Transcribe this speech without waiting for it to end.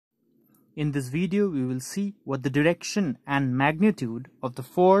In this video, we will see what the direction and magnitude of the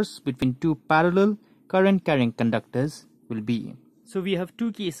force between two parallel current-carrying conductors will be. So we have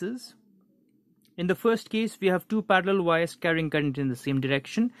two cases. In the first case, we have two parallel wires carrying current in the same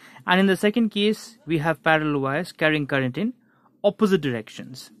direction, and in the second case, we have parallel wires carrying current in opposite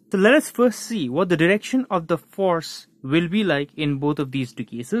directions. So let us first see what the direction of the force will be like in both of these two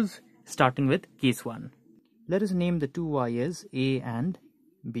cases, starting with case 1. Let us name the two wires A and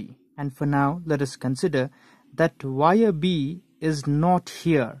B. And for now, let us consider that wire B is not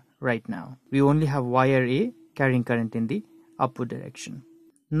here right now. We only have wire A carrying current in the upward direction.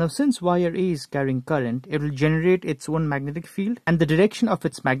 Now, since wire A is carrying current, it will generate its own magnetic field, and the direction of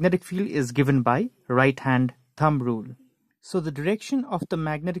its magnetic field is given by right-hand thumb rule. So the direction of the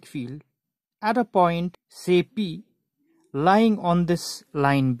magnetic field at a point, say P, lying on this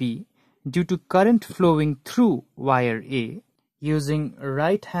line B, due to current flowing through wire A, using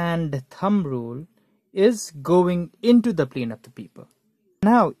right-hand thumb rule, is going into the plane of the paper.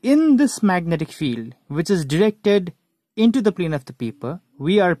 Now, in this magnetic field, which is directed into the plane of the paper,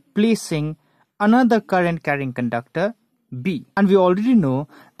 we are placing another current-carrying conductor, B. And we already know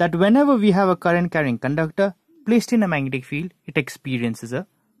that whenever we have a current-carrying conductor placed in a magnetic field, it experiences a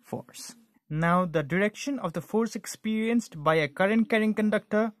force. Now, the direction of the force experienced by a current-carrying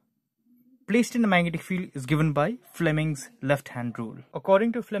conductor placed in a magnetic field is given by Fleming's left-hand rule.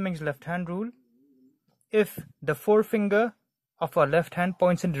 According to Fleming's left-hand rule, if the forefinger of our left hand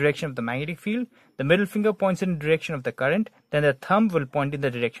points in the direction of the magnetic field, the middle finger points in the direction of the current, then the thumb will point in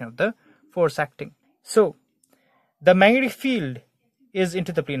the direction of the force acting. So, the magnetic field is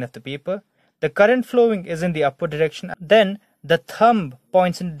into the plane of the paper, the current flowing is in the upward direction, then the thumb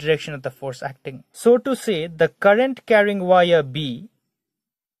points in the direction of the force acting. So to say, the current carrying wire B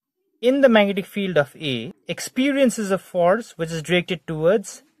in the magnetic field of A experiences a force which is directed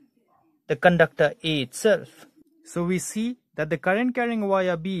towards the conductor A itself. So we see that the current carrying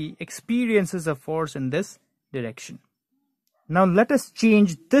wire B experiences a force in this direction. Now let us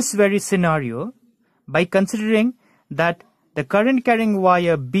change this very scenario by considering that the current carrying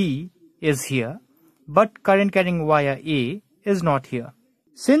wire B is here, but current carrying wire A is not here.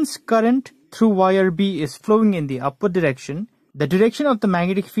 Since current through wire B is flowing in the upward direction, the direction of the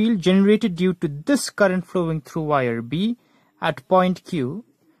magnetic field generated due to this current flowing through wire B at point Q,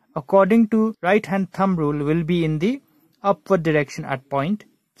 according to right-hand thumb rule, will be in the upward direction at point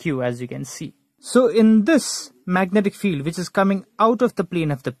Q, as you can see. So in this magnetic field, which is coming out of the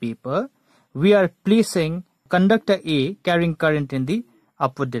plane of the paper, we are placing conductor A carrying current in the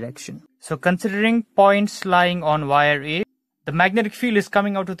upward direction. So considering points lying on wire A, the magnetic field is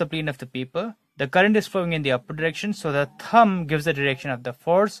coming out of the plane of the paper. The current is flowing in the upward direction, so the thumb gives the direction of the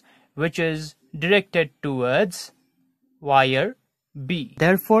force, which is directed towards wire B.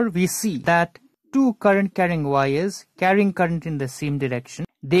 Therefore, we see that two current-carrying wires carrying current in the same direction,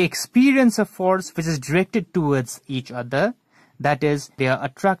 they experience a force which is directed towards each other. That is, they are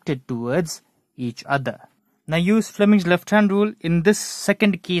attracted towards each other. Now use Fleming's left-hand rule in this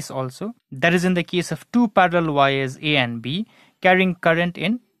second case also. That is in the case of two parallel wires A and B carrying current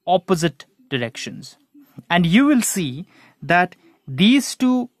in opposite directions. And you will see that these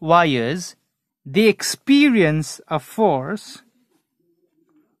two wires, they experience a force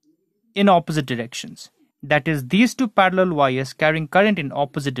in opposite directions. That is, these two parallel wires carrying current in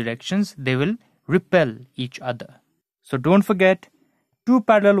opposite directions, they will repel each other. So don't forget, two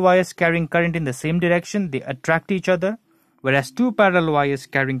parallel wires carrying current in the same direction, they attract each other, whereas two parallel wires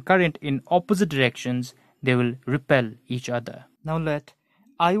carrying current in opposite directions, they will repel each other. Now let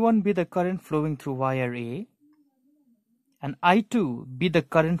I1 be the current flowing through wire A and I2 be the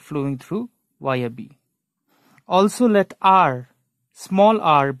current flowing through wire B. Also let R, small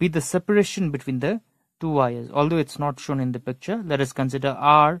r, be the separation between the two wires. Although it's not shown in the picture, let us consider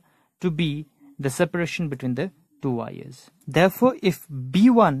R to be the separation between the two wires. Therefore, if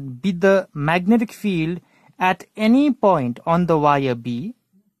B1 be the magnetic field at any point on the wire B,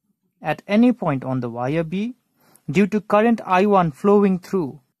 due to current I1 flowing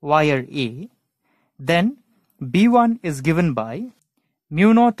through wire A, then B1 is given by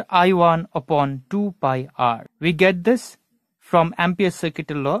mu naught I1 upon 2 pi r. We get this from Ampere's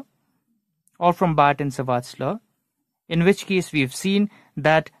circuital law or from Barrett and Savart's law, in which case we have seen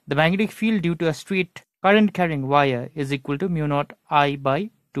that the magnetic field due to a straight current carrying wire is equal to mu naught I by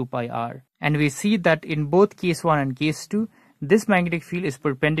 2 pi r. And we see that in both case 1 and case 2, this magnetic field is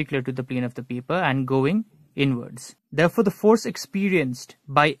perpendicular to the plane of the paper and going inwards. Therefore, the force experienced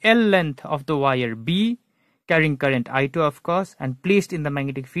by L length of the wire B carrying current I2 of course and placed in the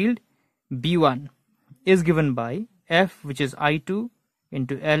magnetic field B1 is given by F, which is I2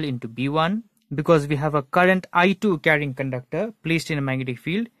 into L into B1, because we have a current I2 carrying conductor placed in a magnetic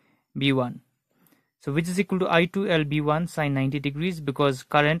field B1. So which is equal to I2 L B1 sine 90 degrees, because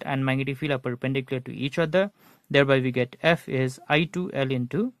current and magnetic field are perpendicular to each other. Thereby we get F is I2 L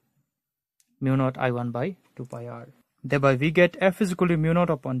into mu naught I1 by 2 pi R. Thereby we get F is equal to mu naught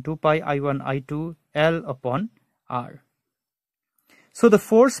upon 2 pi I1 I2 L upon R. So the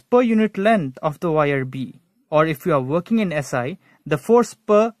force per unit length of the wire B, or if you are working in SI, the force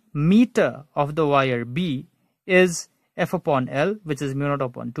per meter of the wire B is F upon L, which is mu naught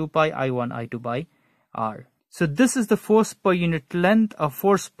upon 2 pi I1 I2 by R. So this is the force per unit length or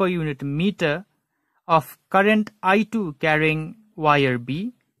force per unit meter of current I2 carrying wire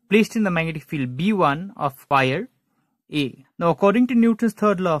B placed in the magnetic field B1 of wire A. Now according to Newton's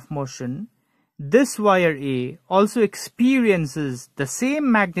third law of motion, this wire A also experiences the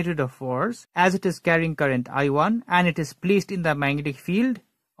same magnitude of force as it is carrying current I1, and it is placed in the magnetic field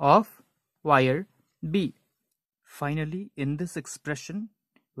of wire B. Finally, in this expression,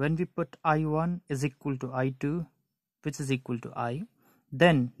 when we put I1 is equal to I2, which is equal to I,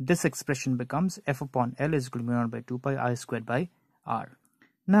 then this expression becomes F upon L is equal to mu naught by 2 pi I squared by R.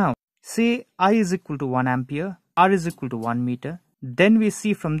 Now, say I is equal to 1 ampere, R is equal to 1 meter. Then we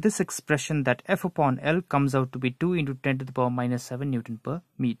see from this expression that F upon L comes out to be 2 into 10 to the power minus 7 Newton per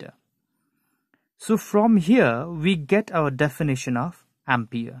meter. So from here, we get our definition of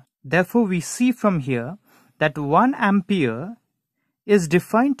ampere. Therefore, we see from here that 1 ampere is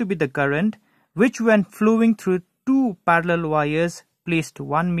defined to be the current which, when flowing through two parallel wires placed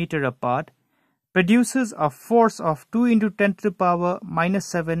 1 meter apart, produces a force of 2 into 10 to the power minus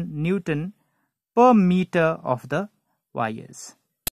 7 Newton per meter of the wires.